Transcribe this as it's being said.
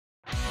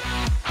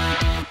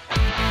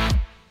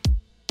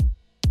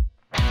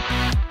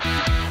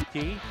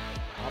key.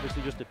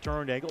 Obviously just a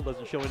turned ankle,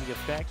 doesn't show any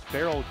effects.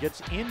 Farrell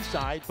gets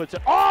inside, puts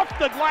it off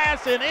the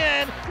glass and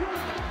in.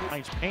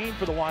 Finds Payne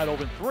for the wide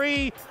open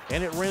three,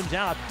 and it rims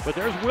out. But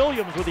there's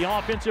Williams with the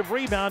offensive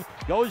rebound.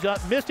 Goes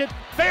up, missed it.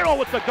 Farrell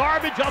with the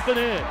garbage, up and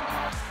in.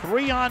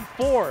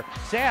 3-on-4.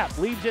 Sapp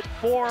leaves it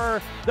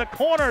for the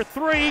corner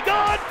three.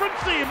 Good from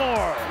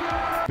Seymour.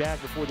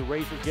 Back before the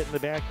Racers get in the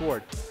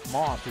backcourt.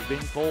 Moss is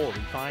being pulled.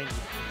 He finds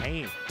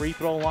Payne. Free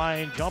throw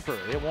line jumper.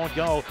 It won't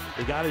go.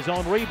 He got his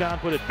own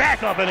rebound, put it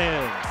back up and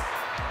in.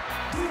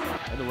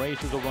 And the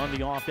Racers will run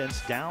the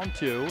offense down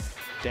two.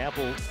 Sapp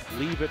will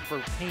leave it for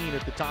Payne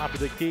at the top of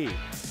the key.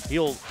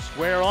 He'll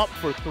square up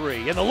for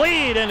three. In the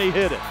lead, and he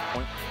hit it.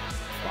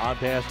 Lob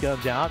pass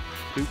comes out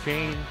to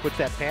Payne, puts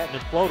that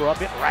patented floater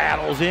up. It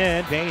rattles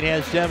in. Payne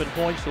has 7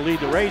 points to lead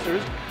the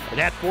Racers, and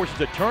that forces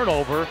a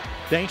turnover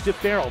thanks to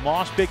Farrell.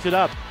 Moss picks it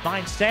up,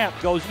 finds Sapp,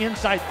 goes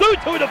inside through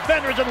two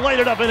defenders and laid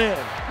it up and in.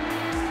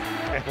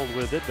 Battled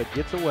with it, but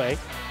gets away.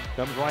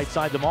 Comes right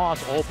side to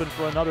Moss, open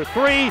for another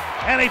three,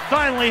 and he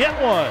finally hit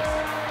one.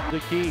 The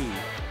key.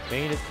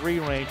 Payne at three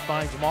range,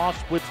 finds Moss,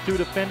 splits two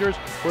defenders,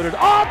 put it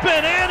up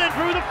and in and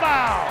drew the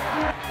foul.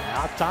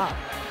 Out top.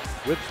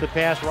 Whips the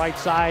pass right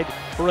side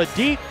for a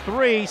deep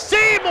three.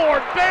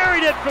 Seymour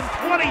buried it from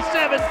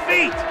 27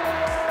 feet.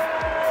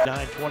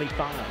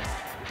 9:25.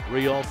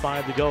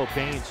 3:05 to go.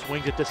 Payne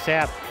swings it to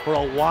Sapp for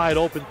a wide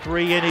open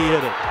three, and he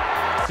hit it.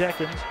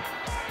 Seconds.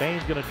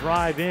 Payne's going to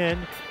drive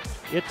in.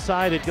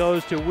 Inside it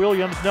goes to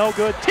Williams. No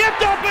good.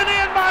 Tipped up and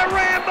in by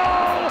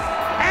Rambo.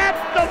 At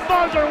the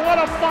buzzer. What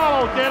a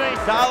follow, Kenny.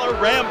 Tyler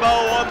Rambo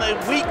on the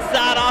weak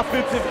side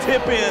offensive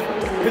tip in,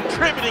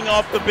 contributing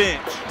off the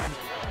bench.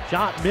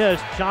 Shot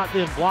missed, shot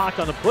then blocked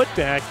on the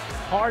putback.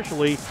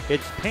 Partially,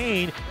 it's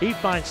Payne. He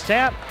finds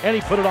Sapp, and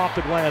he put it off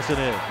the glass and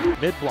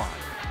in. Mid-block,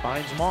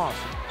 finds Moss,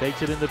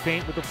 takes it in the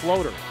paint with the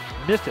floater.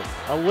 Missed it,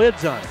 a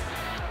lid's on it.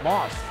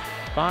 Moss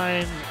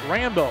finds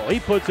Rambo. He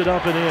puts it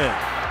up and in.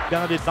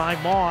 Bounded by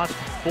Moss,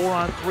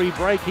 4-on-3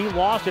 break. He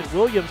lost it.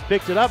 Williams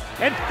picks it up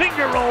and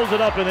finger rolls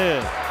it up and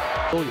in.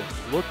 Williams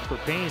looked for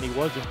Payne. He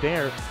wasn't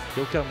there.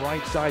 He'll come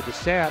right side to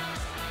Sapp.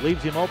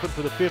 Leaves him open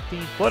for the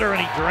 15-footer,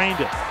 and he drained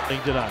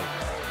it tonight.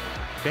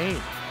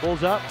 Payne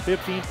pulls up,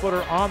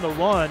 15-footer on the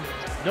run.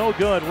 No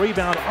good.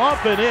 Rebound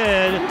up and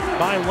in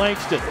by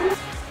Langston.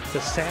 To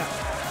Sapp.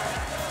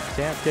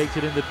 Sapp takes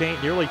it in the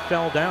paint, nearly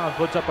fell down,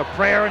 puts up a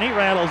prayer, and he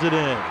rattles it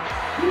in.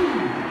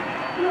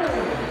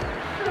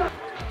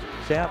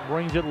 Sapp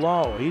brings it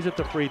low. He's at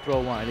the free throw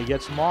line. He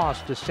gets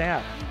Moss to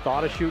Sapp.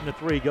 Thought of shooting a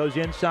three. Goes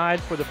inside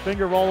for the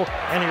finger roll,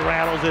 and he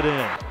rattles it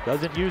in.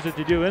 Doesn't use it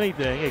to do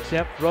anything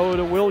except throw it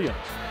to Williams.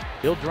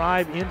 He'll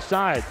drive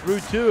inside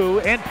through two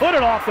and put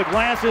it off the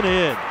glass and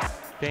in.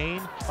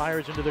 Payne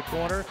fires into the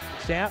corner.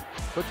 Sapp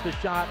puts the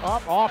shot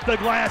up, off the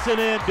glass and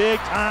in. Big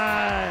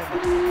time.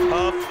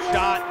 Tough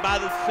shot by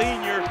the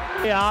senior.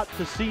 Out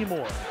to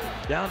Seymour.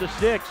 Down to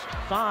 6,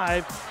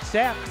 5.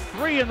 Sapp,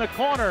 three in the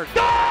corner.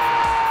 Goal!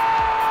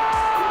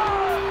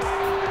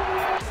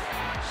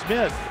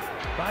 Smith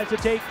tries to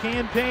take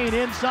Payne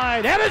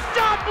inside, and a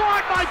shot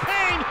blocked by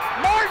Payne.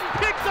 Moss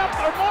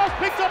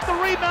picks up the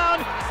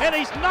rebound, and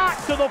he's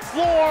knocked to the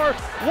floor.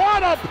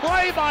 What a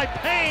play by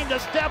Payne to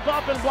step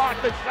up and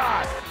block the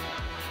shot.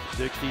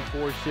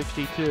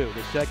 64-62.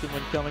 The second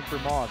one coming for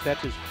Moss.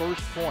 That's his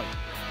first point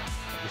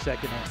of the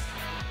second half.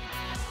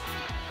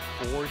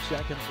 4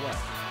 seconds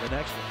left. The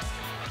next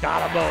one. Got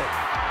them both.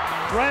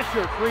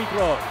 Pressure, free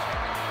throws.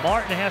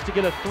 Martin has to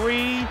get a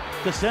three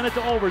to send it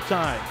to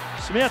overtime.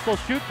 Smith will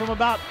shoot from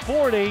about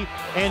 40,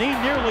 and he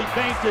nearly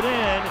banked it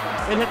in.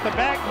 It hit the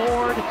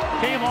backboard,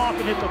 came off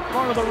and hit the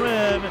front of the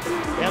rim,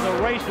 and the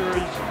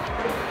Racers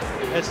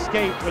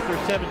escape with their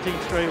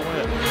 17th straight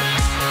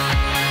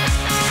win.